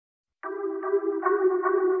I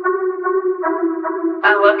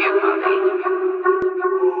love you, Poppy.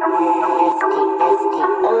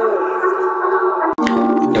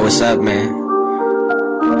 Yo, what's up, man?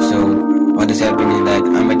 So, what is happening? Like,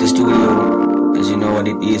 I'm at the studio. As you know what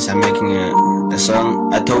it is, I'm making a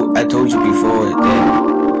song. I told you before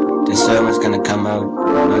that the song is gonna come out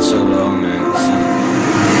not so long, man.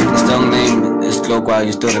 See, the song name is Clockwise.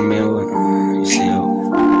 You still remember? You see?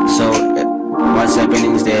 So, what's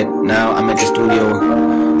happening is that now I'm at the studio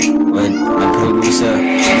with my producer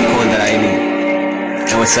called Jaddey.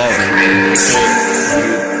 Hey, what's up, man?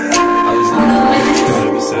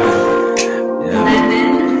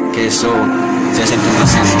 Okay, so just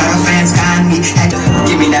introducing. Fans behind me, had to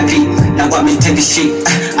give me that beat. Now want me to the sheet.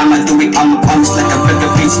 I'ma do it on my arms like a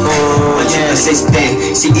record beat. But you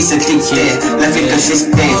persistent, see it's a deep there. Left it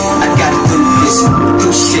consistent. I gotta do this,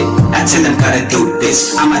 do shit. I tell them gotta do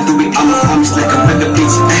this. I'ma do it on my arms like a record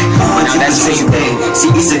beat. But you persistent,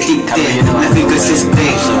 see it's a deep there. Left it consistent.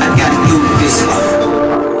 I gotta do this.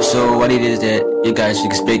 So what it is that you guys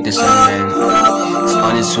should expect the song, man. It's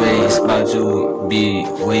on its way. It's about to be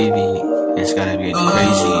wavy. It's gonna be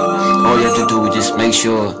crazy. All you have to do is just make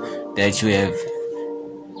sure that you have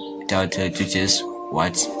to just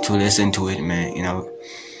watch, to listen to it, man. You know,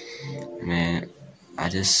 man. I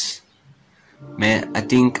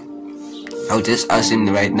think I'll just ask him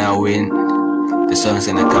right now when the song's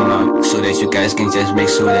gonna come out, so that you guys can just make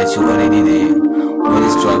sure that you're already there when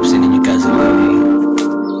it drops, and then you guys are already.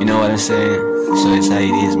 You know what I'm saying? So it's how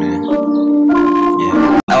it is, man.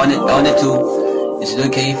 Yeah. I wanted to. Is it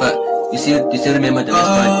okay if you still remember the last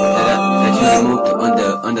part that you removed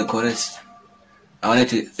on the chorus? I wanted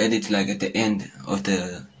to edit like at the end of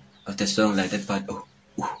the song, like that part.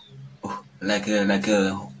 Like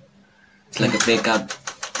it's like a breakup.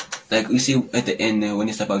 Like you see at the end when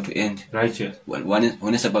it's about to end. Right here.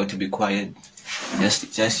 When it's about to be quiet.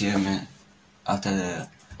 Just here, man. After the.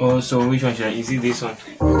 Oh, so which one should I? Is it this one?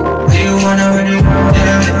 Do you wanna really?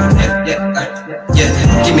 Yeah,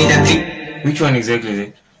 give me that beat. Which one exactly is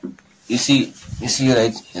it? You see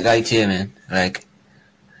right here, man. Like,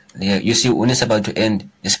 yeah, you see when it's about to end,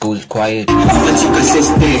 it goes quiet. But you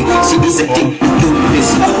persistent, see it's a thing. Do this.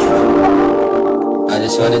 I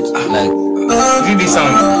just wanted to, like. Is it this song?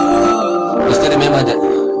 You still remember that?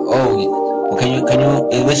 Oh, can you?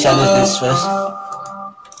 Which channel is this first?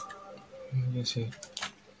 Yes, sir.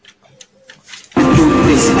 Do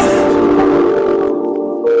this.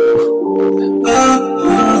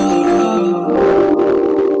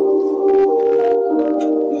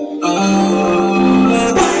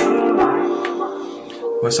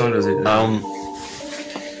 What song does it?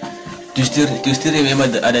 Do you still remember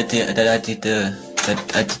the other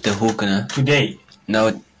the hook, nah? Today.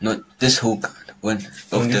 No, not this hook. One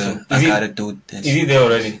of the accapela. Is it there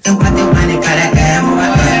already?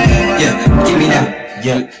 Yeah, give me that.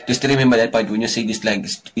 Yeah. Do you still remember that part when you say this, like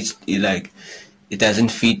it's like it doesn't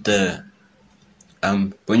fit the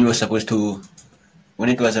when you were supposed to, when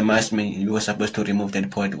it was a mask, man, you were supposed to remove that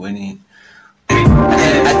part when he.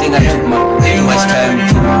 I think I took too much time to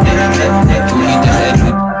hit the head.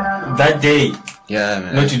 That day. Yeah,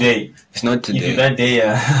 man. Not today. It's not today. If you that day,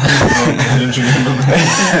 I don't remember.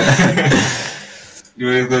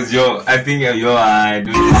 Because I think I don't.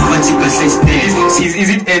 Is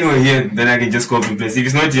it anywhere here? Then I can just copy and paste. If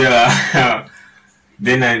it's not here,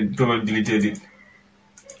 then I probably deleted it.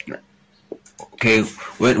 Okay,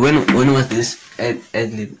 when was this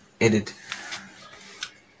edit?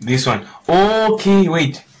 This one. Okay,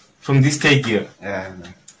 wait. From this take here. Yeah.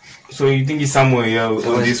 So you think it's somewhere here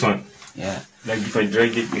on this one? Yeah. Like if I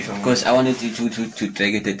drag it somewhere. Because I wanted you to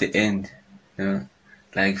drag it at the end. You know?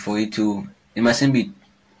 Like for it to. It mustn't be.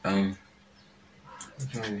 Yeah,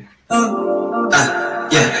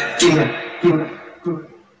 give me.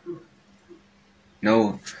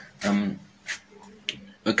 No.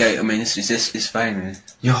 Okay, I mean it's fine, man.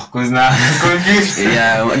 Yo, cause now I'm confused.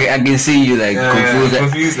 Yeah, I can see you like confused.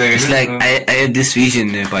 Confused. Like, it's like I have this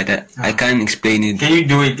vision, but I can't explain it. Can you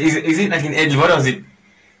do it? Is it like an edge? What was it?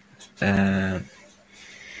 No,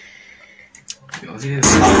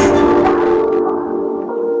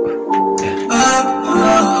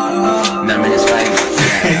 man, it's fine.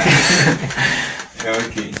 Yeah,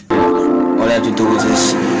 okay. All I have to do is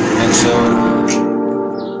just make sure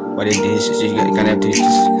what it is. So you're gonna have to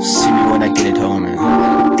just see me when I get it home, man.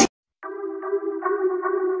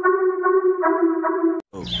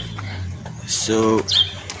 So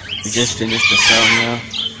we just finished the song now,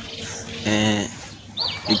 and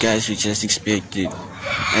you guys should just expect it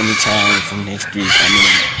anytime from next week. I mean,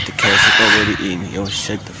 the cash is already in. Yo,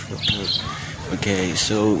 shut the fuck up. Okay,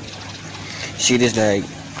 so shit is like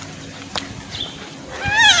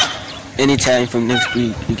anytime from next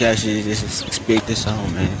week, you guys should just expect the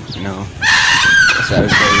song, man. You know, that's how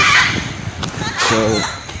it goes. So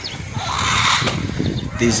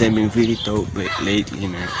this has been really dope lately,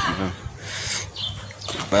 man. You know,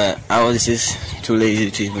 but I was just too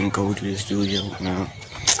lazy to even go to the studio. You know,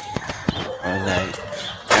 I was like,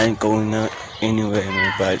 I ain't going out anywhere,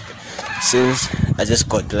 man. But since I just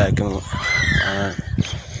got like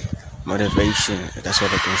motivation, that's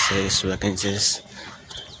what I can say, so I can just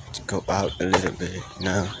go out a little bit, you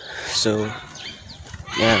know. So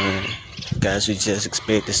yeah, man, guys, we just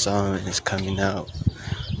expect the song and it's coming out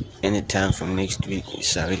anytime from next week.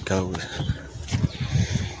 It's how it goes.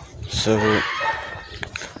 So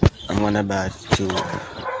I'm about to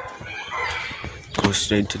go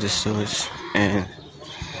straight to the source, and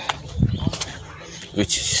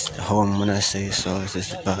which is home. When I say source,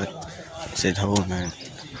 it's about it's at home, man.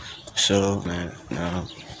 So man,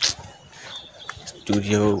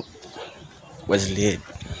 studio was lit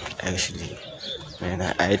actually, man.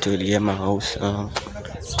 I totally hear my whole song.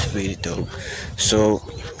 It's really dope. So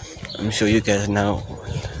I'm sure you guys now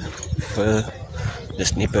for the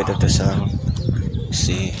snippet of the song,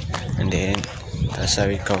 see, and then that's how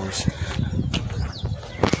it goes.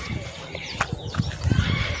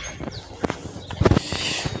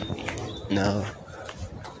 Now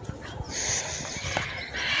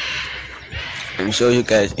I'm sure you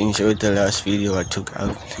guys enjoyed the last video I took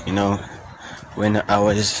out, you know, when I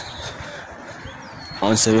was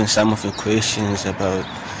answering some of your questions about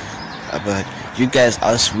you guys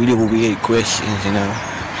ask really weird questions, you know,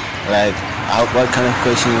 like what kind of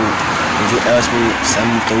question would you ask me? Some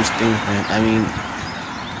of those things, man. I mean,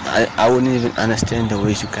 I wouldn't even understand the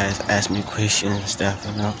ways you guys ask me questions and stuff,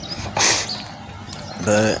 you know,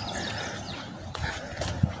 but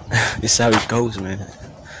it's how it goes, man.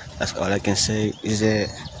 That's all I can say is that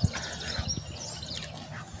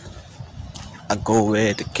I go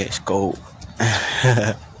where the cash go.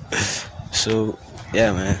 So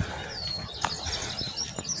yeah, man.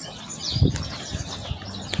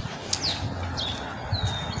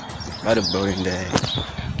 What a boring day.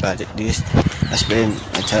 But at least I spend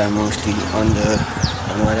my time mostly on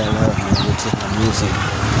what I love, man, which is my music.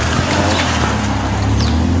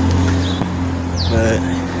 But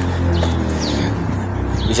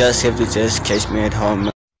you just have to just catch me at home.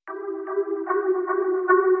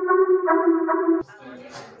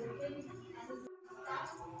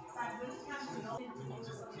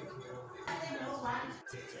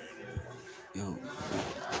 Yo,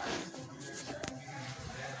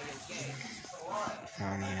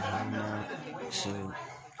 finally at home now. So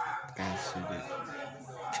guys, we will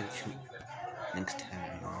catch you next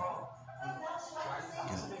time.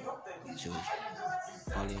 Yo, so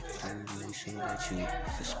all you have to do is make sure that you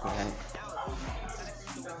subscribe.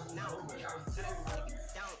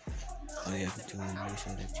 All you have to do is make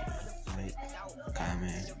sure that you like,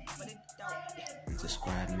 comment, and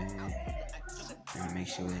subscribe, man. And make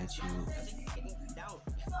sure that you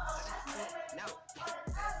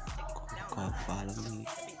go follow me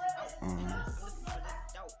on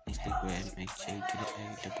Instagram at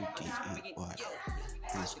JADDEY_FREESTYLES,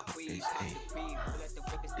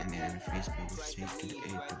 and then on Facebook it's JADDEY.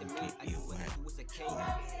 So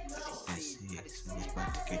that's it. So it's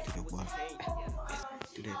about to get to the work.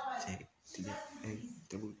 To that J, to that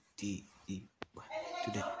ADDE, to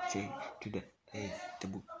that J, to that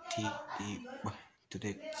ADDE, to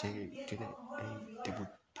that J, to that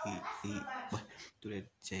ADDE, to that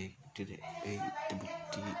J, to that ADDE,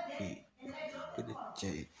 to that J,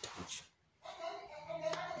 touch.